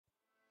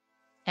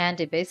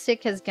Andy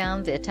Bassich has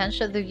gained the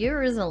attention of the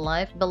viewers in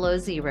Life Below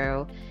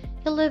Zero.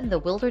 He lived in the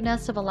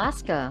wilderness of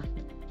Alaska.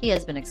 He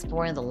has been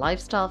exploring the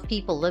lifestyle of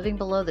people living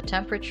below the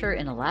temperature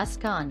in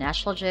Alaska on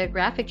National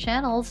Geographic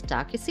Channel's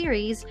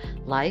docuseries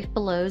Life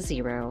Below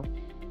Zero.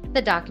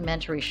 The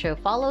documentary show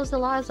follows the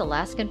lives of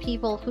Alaskan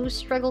people who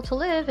struggle to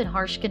live in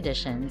harsh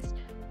conditions.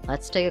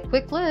 Let's take a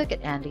quick look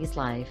at Andy's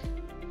life.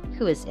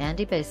 Who is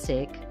Andy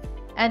Bassich?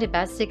 Andy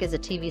Bassich is a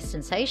TV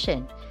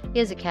sensation. He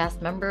is a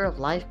cast member of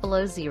Life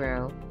Below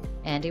Zero.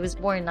 Andy was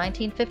born in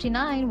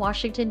 1959,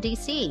 Washington,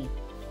 D.C.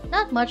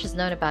 Not much is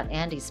known about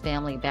Andy's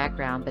family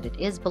background, but it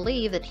is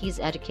believed that he's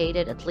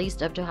educated at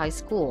least up to high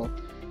school.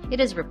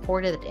 It is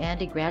reported that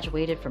Andy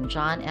graduated from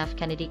John F.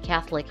 Kennedy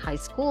Catholic High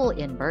School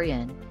in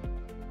Burien.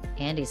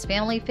 Andy's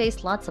family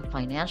faced lots of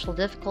financial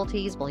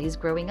difficulties while he's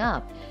growing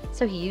up,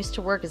 so he used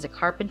to work as a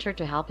carpenter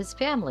to help his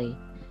family.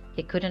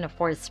 He couldn't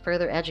afford his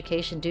further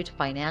education due to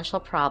financial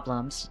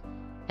problems.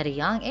 At a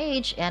young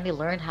age, Andy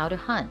learned how to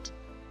hunt.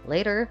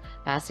 Later,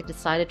 Bassich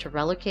decided to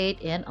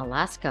relocate in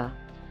Alaska.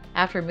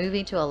 After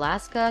moving to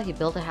Alaska, he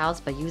built a house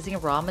by using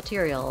raw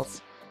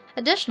materials.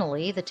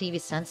 Additionally, the TV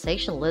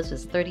sensation lives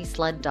with 30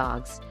 sled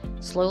dogs.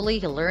 Slowly,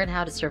 he learned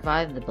how to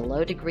survive in the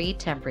below-degree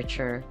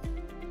temperature.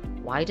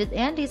 Why did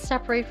Andy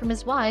separate from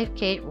his wife,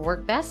 Kate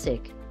Rorke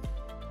Bassich?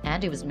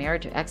 Andy was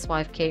married to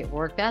ex-wife Kate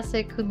Rorke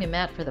Bassich, whom he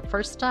met for the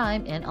first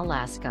time in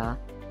Alaska.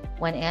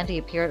 When Andy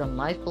appeared on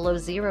Life Below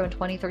Zero in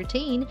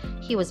 2013,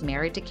 he was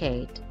married to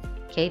Kate.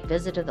 Kate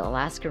visited the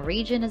Alaskan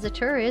region as a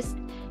tourist.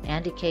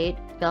 Andy and Kate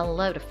fell in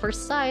love at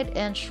first sight,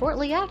 and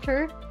shortly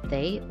after,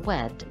 they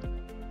wed.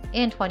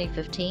 In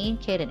 2015,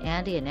 Kate and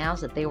Andy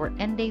announced that they were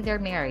ending their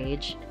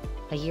marriage.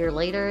 A year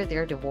later,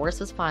 their divorce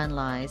was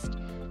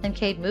finalized. Then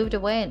Kate moved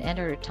away and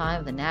entered her time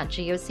of the Nat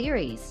Geo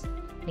series.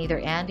 Neither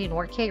Andy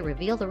nor Kate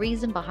revealed the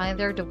reason behind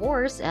their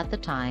divorce at the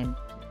time.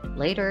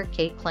 Later,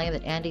 Kate claimed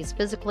that Andy is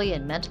physically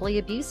and mentally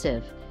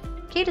abusive.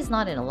 Kate is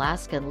not in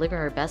Alaska and living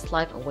her best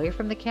life away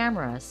from the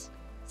cameras.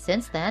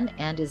 Since then,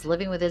 Andy is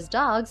living with his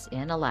dogs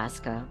in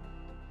Alaska.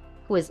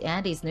 Who is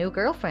Andy's new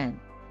girlfriend?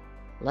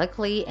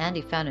 Luckily,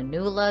 Andy found a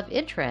new love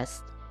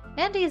interest.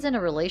 Andy is in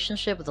a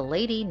relationship with a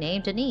lady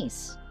named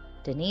Denise.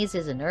 Denise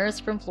is a nurse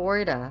from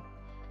Florida.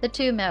 The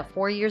two met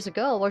 4 years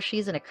ago while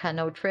she's in a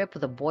canoe trip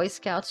with a Boy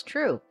Scouts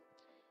troop.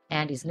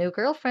 Andy's new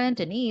girlfriend,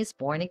 Denise,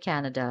 born in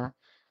Canada.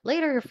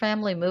 Later, her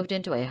family moved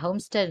into a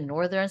homestead in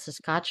northern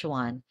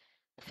Saskatchewan.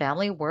 The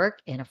family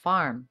worked in a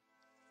farm.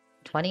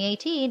 In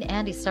 2018,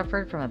 Andy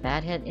suffered from a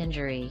bad head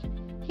injury.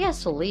 He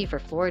has to leave for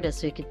Florida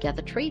so he could get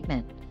the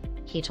treatment.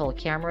 He told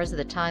cameras at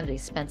the time that he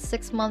spent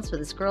 6 months with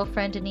his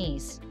girlfriend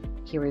Denise.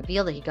 He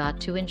revealed that he got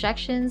 2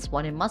 injections,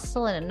 one in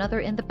muscle and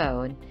another in the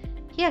bone.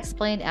 He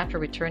explained after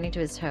returning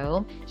to his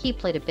home, he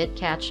played a bit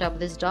catch-up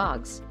with his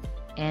dogs.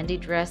 Andy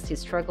addressed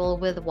his struggle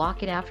with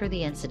walking after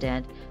the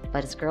incident,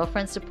 but his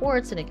girlfriend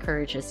supports and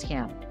encourages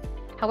him.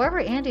 However,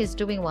 Andy is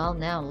doing well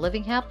now and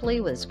living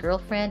happily with his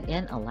girlfriend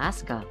in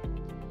Alaska.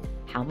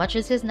 How much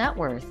is his net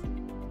worth?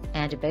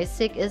 Andy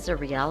Bassich is a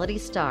reality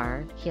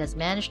star. He has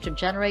managed to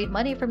generate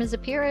money from his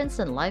appearance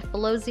in Life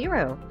Below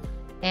Zero.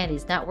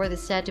 Andy's net worth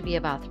is said to be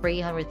about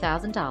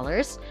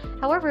 $300,000.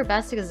 However,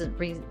 Bassich hasn't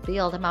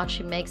revealed how much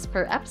he makes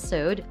per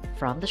episode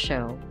from the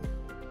show.